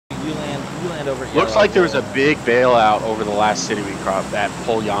You land over here. Looks like there was a big bailout over the last city we crossed, at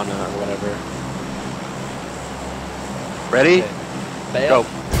Polyana or whatever. Ready? Okay. Bail. Go.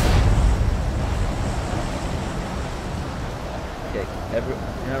 Okay,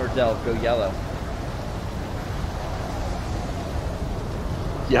 remember Del, go yellow.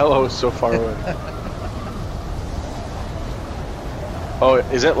 Yellow is so far away. Oh,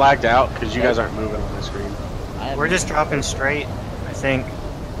 is it lagged out? Because you guys aren't moving on the screen. We're just dropping straight, I think.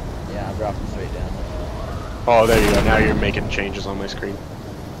 Yeah, I'm dropping straight down. Oh, there you go. Now you're making changes on my screen.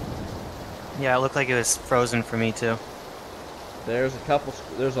 Yeah, it looked like it was frozen for me too. There's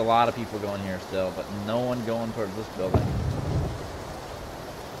a lot of people going here still, but no one going towards this building.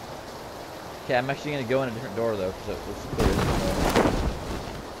 Okay, I'm actually gonna go in a different door though, because it was clear.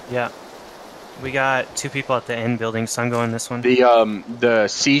 Yeah. We got 2 people at the end building, so I'm going this one. The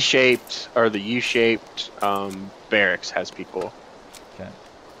C-shaped or the U-shaped barracks has people. Okay.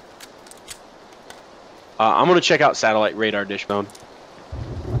 I'm gonna check out satellite radar dish phone.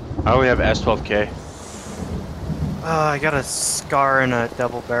 I only have S12K. I got a scar and a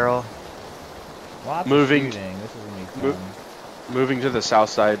double barrel. Lots Moving. of shooting. This is gonna be fun. Moving to the south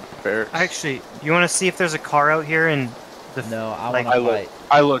side barracks. Actually, you want to see if there's a car out here in the... No, I like, want to fight.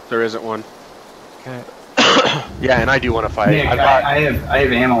 I looked, there isn't one. Okay. Yeah, and I do want to fight. Nick, I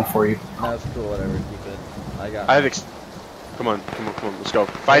have ammo for you. That's cool, whatever, keep it. Come on, let's go.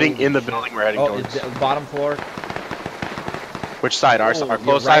 Fighting in the building we're heading towards. It's bottom floor. Which side? Our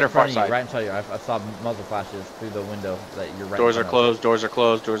close side or far side? Right in front of you. I saw muzzle flashes through the window that you're right. Doors are closed, doors are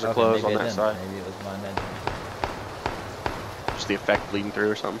closed on that side. Maybe it was my med. Just the effect bleeding through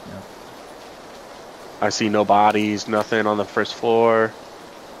or something. Yeah. I see no bodies, nothing on the first floor.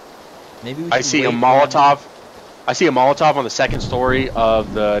 Maybe we I see a Molotov. I see a Molotov on the second story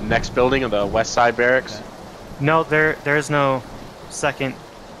of the next building of the west side barracks. Okay. No, there's no second.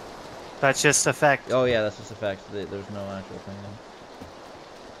 That's just effect. Oh yeah, that's just effects. There's no actual thing.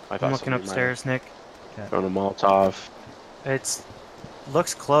 I'm looking upstairs, Nick. Okay. Found a Molotov. It's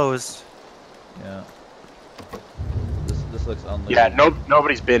looks closed. Yeah. This looks unlit. Yeah,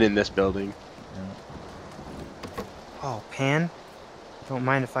 nobody's been in this building. Yeah. Oh, pan? Don't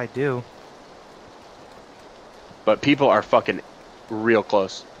mind if I do. But people are fucking real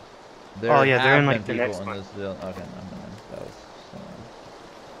close. Oh yeah, they're in like the people next in one. this building. Okay, that was.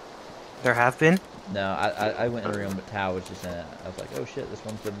 There have been? No, I went in a room, but Tao was just in it. I was like, oh shit, this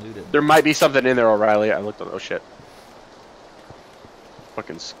one's been looted. There might be something in there, O'Reilly. I looked at oh shit.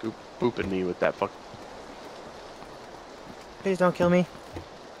 Fucking booping me with that fuck. Please don't kill me.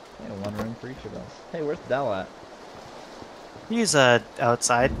 Yeah, one room for each of us. Hey, where's Del at? He's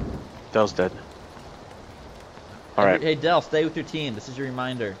outside. Dell's dead. Alright. Hey Del, stay with your team. This is your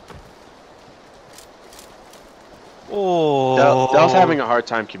reminder. Oh. Dell's having a hard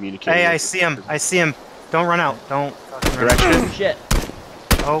time communicating. Hey, I see him. I see him. Don't run out. Don't. Direction. Oh, shit.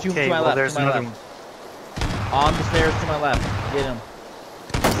 Okay, to my well, left, there's to my another left. one. On the stairs to my left. Get him.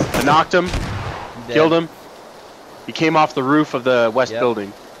 I knocked him. Dead. Killed him. He came off the roof of the west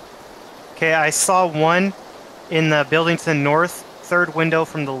building. Okay, I saw one in the building to the north, third window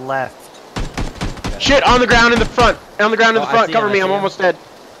from the left. Okay. Shit, on the ground in the front. On the ground in the front. Cover me, I'm him. almost dead.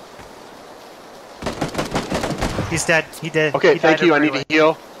 He's dead. He did. Okay, he thank you. I need to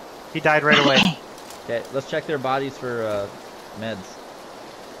heal. He died right away. Okay, let's check their bodies for meds.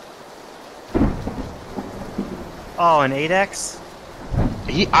 Oh, an 8X?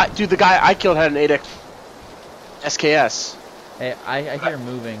 Dude, the guy I killed had an 8X SKS. Hey, I hear him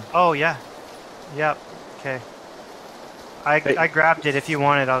moving. Oh yeah. Yep. Okay. I grabbed it. If you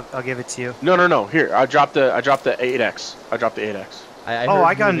want it, I'll give it to you. No. Here, I dropped the 8X. I dropped the 8X.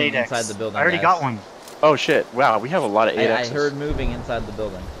 I got an 8X. inside the building. I already got one. Oh shit! Wow, we have a lot of 8Xs. I heard moving inside the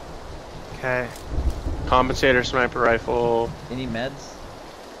building. Okay. Compensator sniper rifle. Any meds?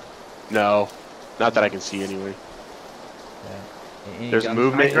 No, not that I can see anyway. Yeah. Any There's guns?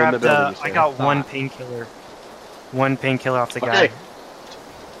 movement in the building. I got one painkiller. One painkiller off the guy. Okay.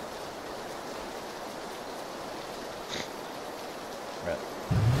 Right.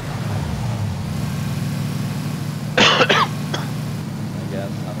 I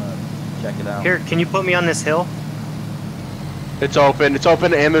guess I'm gonna check it out. Here, can you put me on this hill? It's open,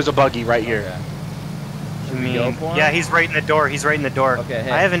 and there's a buggy right here. Okay. I mean, go for him? yeah, he's right in the door. He's right in the door. Okay,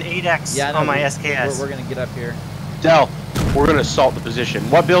 hey. I have an 8X on my SKS. We're gonna get up here. Del, we're gonna assault the position.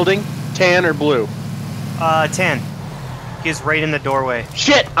 What building? Tan or blue? 10. He's right in the doorway.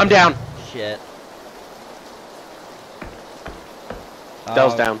 Shit, I'm down. Shit.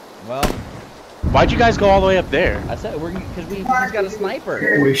 Del's down. Well, Why'd you guys go all the way up there? I said because he's got a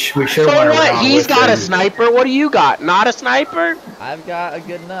sniper. We should So have went what? around He's with got a them. sniper. What do you got? Not a sniper? I've got a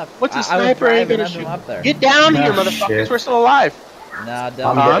good enough. What's a I was sniper ain't driving gonna him shoot? up there. Get down Ah, here, motherfuckers. shit. We're still alive. Nah, I'm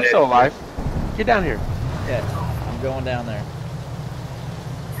don't. I'm dead. still alive. Get down here. Okay, I'm going down there.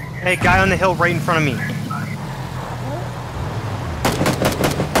 Hey, guy on the hill right in front of me.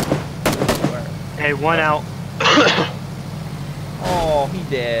 Hey, one out. Oh, he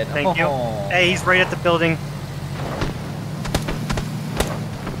did. Thank you. Oh. Hey, he's right at the building.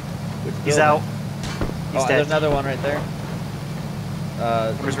 Which He's building? out. He's Oh, dead. there's another one right there.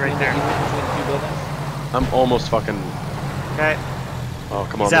 Who's right between there? Between the two buildings. I'm almost fucking. Okay, Oh,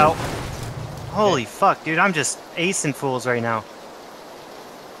 come on. he's man. out. Holy fuck, dude! I'm just acing fools right now.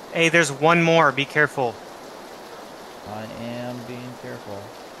 Hey, there's one more. Be careful. I am being careful.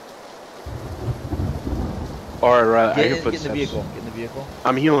 All right, I Get hear in footsteps. the vehicle. Get in the vehicle.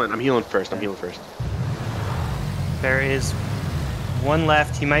 I'm healing first. I'm healing first. There is one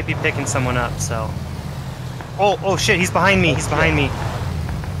left. He might be picking someone up. So. Oh shit! He's behind me. He's behind me.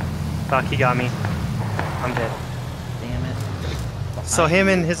 Fuck! He got me. I'm dead. Damn it. So him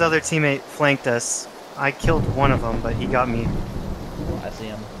and his other teammate flanked us. I killed one of them, but he got me I see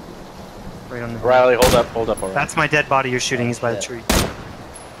him. right on the. Riley, hold up, O'Reilly. That's my dead body you're shooting. He's by the tree.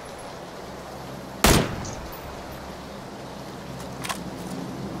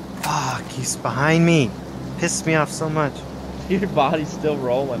 Fuck, he's behind me. Pissed me off so much. Your body's still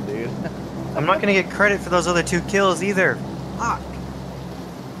rolling, dude. I'm not gonna get credit for those other 2 kills either. Fuck.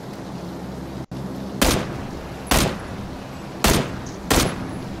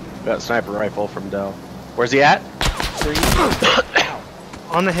 Got a sniper rifle from Dell. Where's he at? Ow.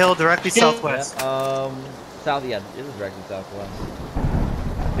 On the hill directly southwest. Yeah, south. Yeah, it is directly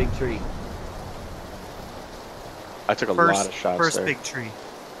southwest. Big tree. I took a lot of shots First there. big tree.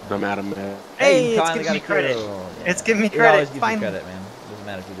 I'm at him, man. Hey, you it's finally giving me got a credit. kill. It's giving me It credit. always gives you Finally. credit, man. Doesn't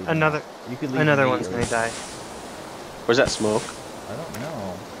matter if you leave. Another You could leave another immediately. one's gonna die. Where's that smoke? I don't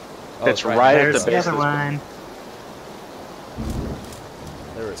know. It's right at the There's the base other of this one.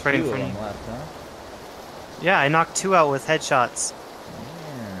 There were It's right in 2 of front of them you. left, huh? Yeah, I knocked 2 out with headshots,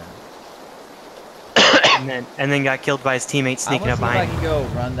 Yeah. and then got killed by his teammate sneaking I'm up gonna see behind if me. I can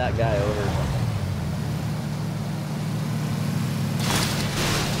go run that guy over or something.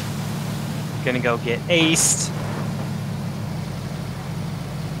 Gonna go get aced.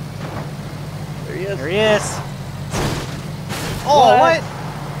 There he is. There he is. Oh, what?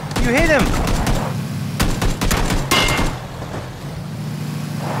 You hit him.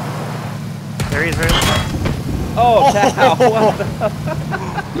 There he is, right? Oh, Tao. What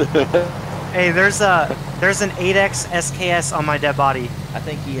the- Hey, there's an 8x SKS on my dead body. I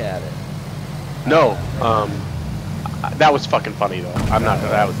think he had it. No, that was fucking funny though. I'm not.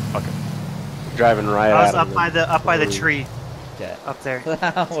 That was fucking driving right I was at him. up by the tree, Okay. up there.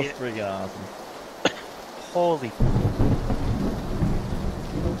 That was See it? freaking awesome. Holy.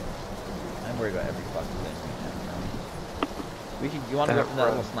 I'm worried about every fucking thing right now. You want to go from that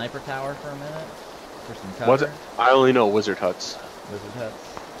little sniper tower for a minute? For some cover? Was it? I only know wizard huts. Wizard huts?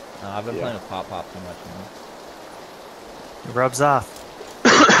 No, I've been playing with Pop too much, man. It rubs off.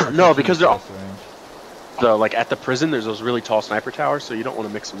 No, because they're Close range. like at the prison. There's those really tall sniper towers, so you don't want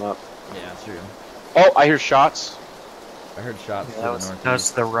to mix them up. Yeah, true. Oh, I hear shots. I heard shots to That the was northeast.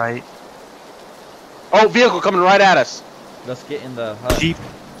 to the right. Oh, vehicle coming right at us. Let's get in the hut. Jeep.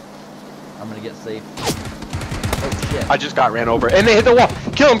 I'm gonna get safe. Oh shit. I just got ran over, and they hit the wall.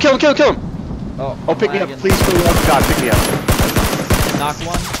 Kill him! Kill him! Kill him! Kill him! Oh, Oh, pick me up, lagging. please! For the love of God, pick me up. Knock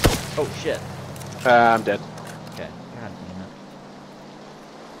one. Oh shit. I'm dead. Okay. God damn it.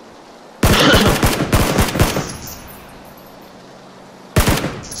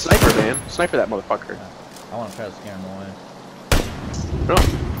 Sniper, man. Sniper that motherfucker. I want to try to scare him away. No,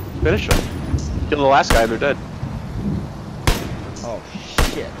 finish him. Kill the last guy and they're dead. Oh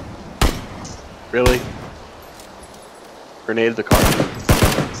shit. Really? Grenade the car.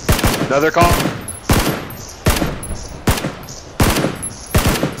 Another call.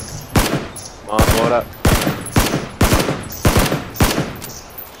 Come on, blow it up.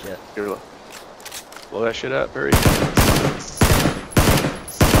 Shit. Here, look. Blow that shit up, hurry.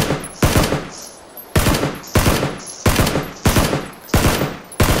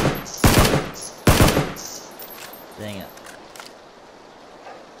 Dang it.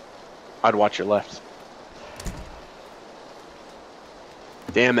 I'd watch your left.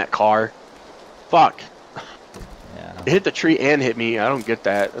 Damn that car. Fuck. Yeah. It hit the tree and hit me. I don't get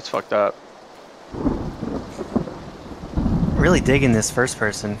that. That's fucked up. Really digging this first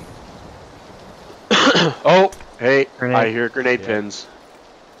person. Oh, hey, Grenade. I hear grenade Yeah. pins.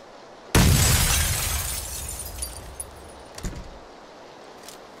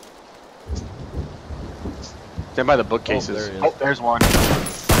 Stand by the bookcases. there he is. Oh, there's one. We're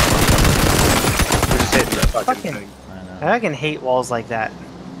just hitting that fucking Fucking- thing. I know. I fucking hate walls like that.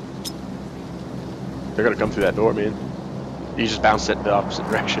 They're gonna come through that door, man. You just bounced it the opposite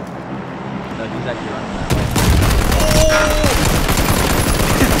direction. No, he's actually running that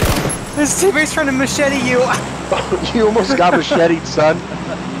way. This teammate's trying to machete you. You almost got macheted, son.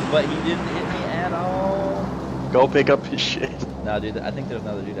 But he didn't hit me at all. Go pick up his shit. No, dude, I think there's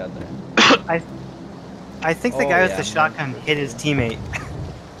another dude out there. I think the Oh, guy with yeah, the shotgun hit his teammate.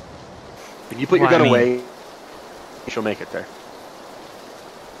 If you put your Well, gun I mean- away, she'll make it there.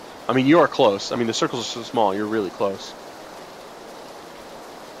 I mean, you are close. I mean, the circles are so small. You're really close.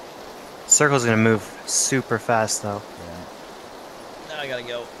 Circle's gonna move super fast though. Yeah. Now I gotta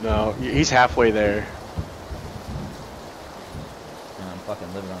go. No, he's halfway there. And I'm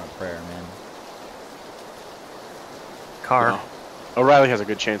fucking living on a prayer, man. Car. No. O'Reilly has a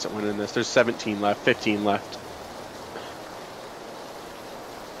good chance at winning this. There's 17 left, 15 left.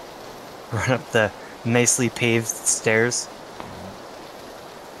 Run up the nicely paved stairs.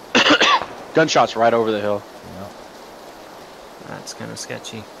 Gunshots right over the hill. Yep. That's kind of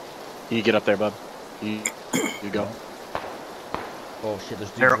sketchy. You get up there, bub. You go. Oh shit, there's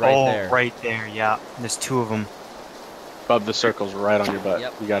dudes They're right all there. right there. Yeah, there's two of them. Bub, the circle's right on your butt.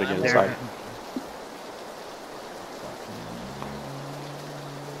 Yep. You gotta get I'm inside. there.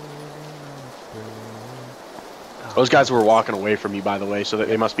 Those guys were walking away from you, by the way, so that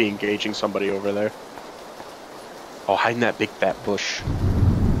they must be engaging somebody over there. Oh, hide in that big fat bush.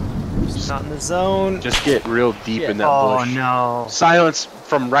 Just not in the zone. Just get real deep Shit. in that Oh bush. no. Silence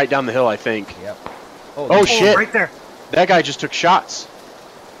from right down the hill, I think. Yep. Oh, there's- shit. Right there. That guy just took shots.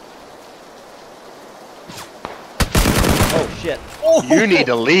 Oh shit. Oh, You need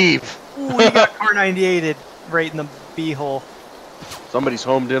to leave. Ooh, he got car 98'd right in the b-hole. Somebody's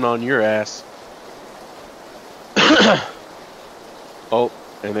homed in on your ass. Oh,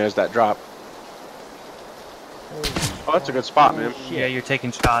 and there's that drop. Oh, that's a good spot, man. Yeah, you're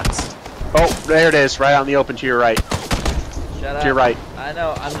taking shots. Oh, there it is, right out in the open to your right. Shut up. To your right. I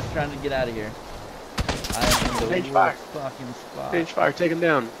know, I'm just trying to get out of here. I am in the Range worst fire. fucking spot. Range fire, take him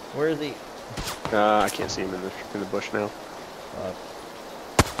down. Where is he? I can't see him in the bush now.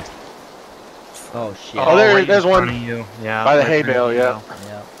 Oh shit. Oh, there- right in there's front one. of you. Yeah. By the right hay in front bale, of you. yeah.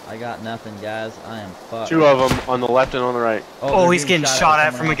 Yeah, I got nothing, guys. I am fucked. Two of them on the left and on the right. Oh, they're he's being getting shot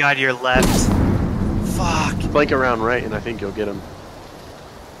at somewhere from a else. guy to your left. Fuck. Flank around right, and I think you'll get him.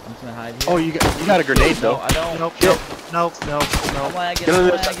 I'm just gonna hide here. Oh, you got a grenade No, though. I don't. Nope, Kill. nope, nope, nope, I'm nope. lagging, Get on I'm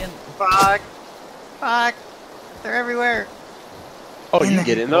the other side. lagging. Fuck. Fuck. They're everywhere. Oh, you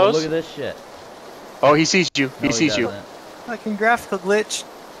get in Oh, look those? at this shit. Oh, he sees you. No, He sees you. doesn't. Fucking graphical glitch.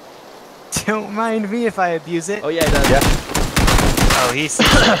 Don't mind me if I abuse it. Oh yeah, he does. Yeah. Oh, he's the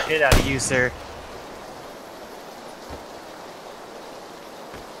shit out of you, sir.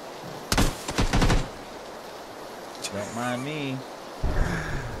 Don't mind me.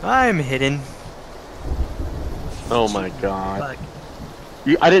 I'm hidden. Oh my god. Fuck.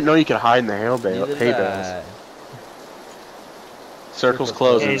 I didn't know you could hide in the hay bale. Neither Hay did bales. I. Circle's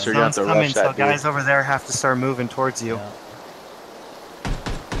closing, Hey, so you have zone's to coming, rush so that dude. guys over there have to start moving towards you. Yeah.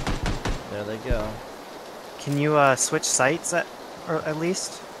 There they go. Can you switch sights or at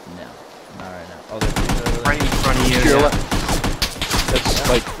least? No, not right now. Oh, there's dudes over there. Right in front of you. To your yeah. left.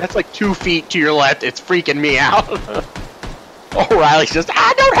 That's like 2 feet to your left. It's freaking me out. O'Reilly's just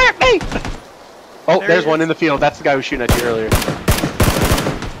don't hurt me. Oh, There there's he one is. in the field. That's the guy who was shooting at you earlier.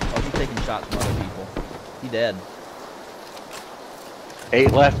 Oh, he's taking shots from other people. He dead.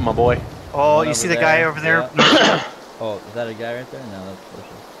 8 left, my boy. Oh, One you over see the there, guy over there? yeah. Oh, is that a guy right there? No, that's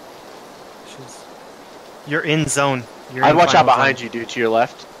bushes. You're in zone. You're I'd in watch out final behind zone. you, dude. To your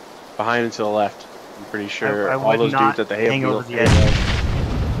left. Behind and to the left. I'm pretty sure I all would those not dudes at the hay hang bale. over the edge.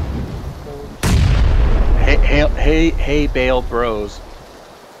 Hay bale bros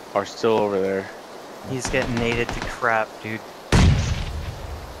are still over there. He's getting naded to crap, dude.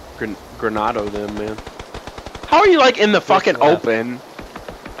 Granado them, man. How are you like in the fucking left. open?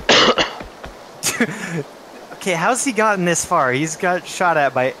 Okay, how's he gotten this far? He's got shot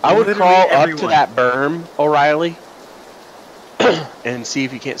at by I would literally crawl everyone. up to that berm, O'Reilly, and see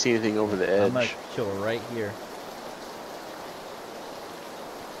if you can't see anything over the I'm gonna edge. chill right here.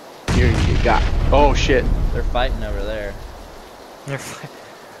 Here you got. Oh shit. They're fighting over there. They're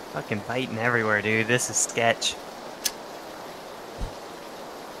fucking fighting everywhere, dude. This is sketch.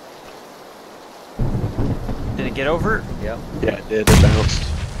 Did it get over? Yep. Yeah, it did. It bounced.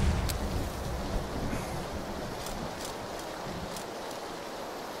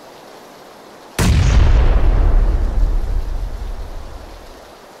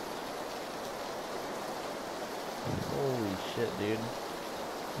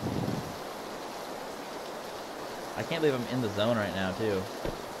 I can't believe I'm in the zone right now, too.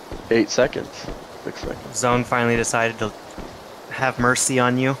 8 seconds. 6 seconds. Zone finally decided to have mercy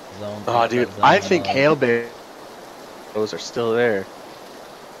on you. Zone. Oh, dude, zone I think love. hail bears are still there.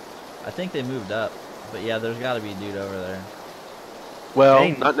 I think they moved up. But yeah, there's got to be a dude over there. Well,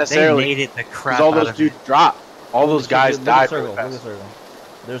 not necessarily. They needed the crap Because all out those of dudes dropped. All those guys Look at died. the circle. Really Look at the fast. circle.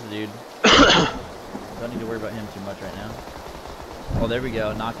 There's the dude. Don't need to worry about him too much right now. Oh, there we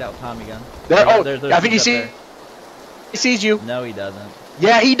go. Knocked out Tommy gun. There, oh, There's I think he dudes up sees you. there. No, he doesn't.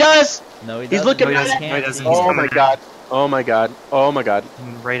 Yeah, he does. No, he doesn't. He's looking No, he at doesn't. it. No, he doesn't. Oh my god. Oh my god. Oh my god.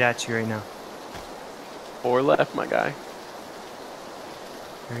 I'm right at you right now. 4 left, my guy.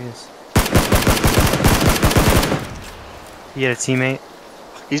 There he is. You had a teammate?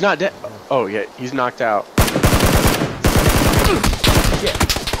 He's not dead. Oh yeah, he's knocked out. Shit.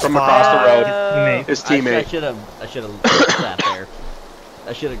 From across the road. Teammate. His teammate. I should have sat there.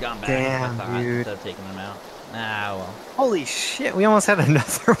 I should have gone back. Damn, I thought, dude. instead of taking them out. Ah, well. Holy shit, we almost had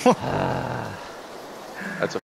another one. Ah. That's a